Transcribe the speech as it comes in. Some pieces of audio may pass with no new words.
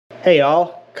Hey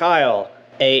y'all, Kyle,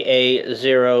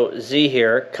 AA0Z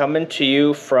here, coming to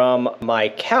you from my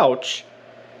couch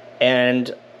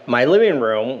and my living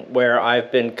room where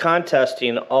I've been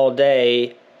contesting all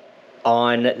day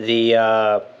on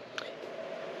the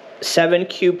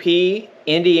 7QP,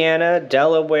 Indiana,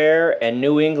 Delaware, and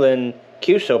New England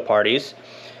QSO parties.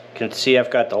 You can see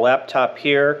I've got the laptop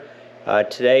here.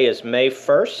 Today is May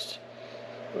 1st,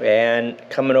 and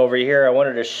coming over here, I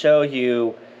wanted to show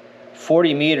you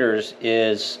 40 meters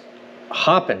is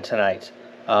hopping tonight.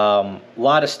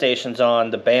 Lot of stations on.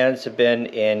 The bands have been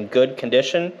in good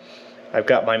condition. I've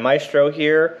got my Maestro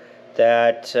here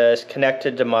that is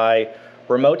connected to my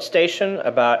remote station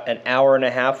about an hour and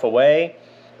a half away.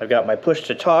 I've got my push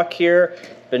to talk here.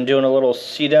 Been doing a little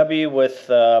CW with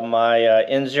my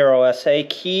N0SA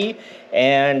key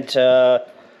and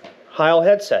Heil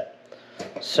headset.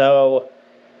 So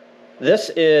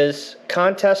this is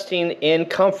contesting in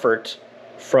comfort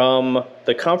from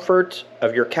the comfort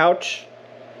of your couch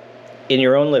in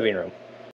your own living room.